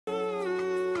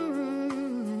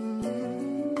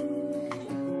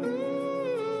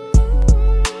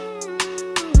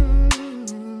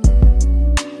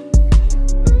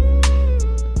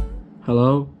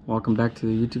Welcome back to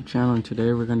the YouTube channel, and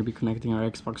today we're going to be connecting our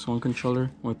Xbox One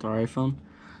controller with our iPhone.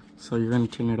 So you're going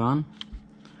to turn it on.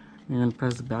 You're going to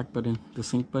press the back button, the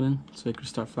sync button, so it can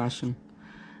start flashing.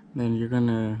 Then you're going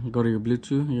to go to your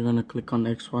Bluetooth. You're going to click on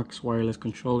Xbox wireless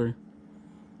controller.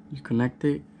 You connect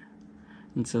it,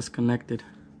 and it says connected.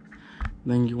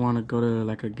 Then you want to go to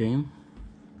like a game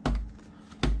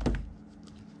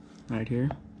right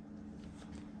here.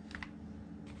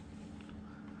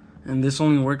 And this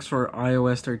only works for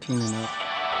iOS 13 and up.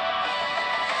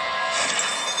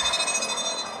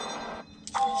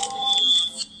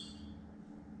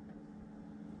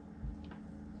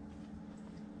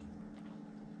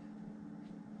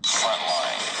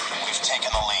 We've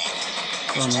taken the lead.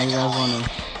 So now you guys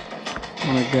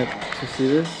wanna get to see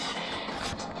this.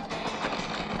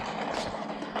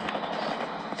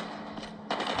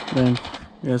 Then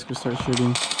you guys can start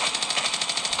shooting.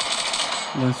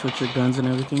 Then switch your guns and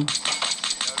everything.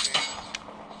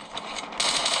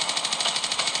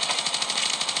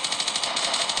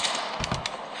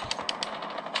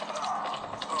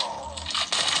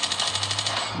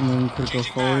 And then you could go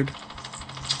forward.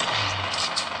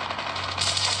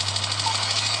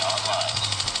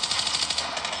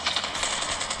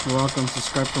 You're welcome.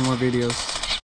 Subscribe for more videos.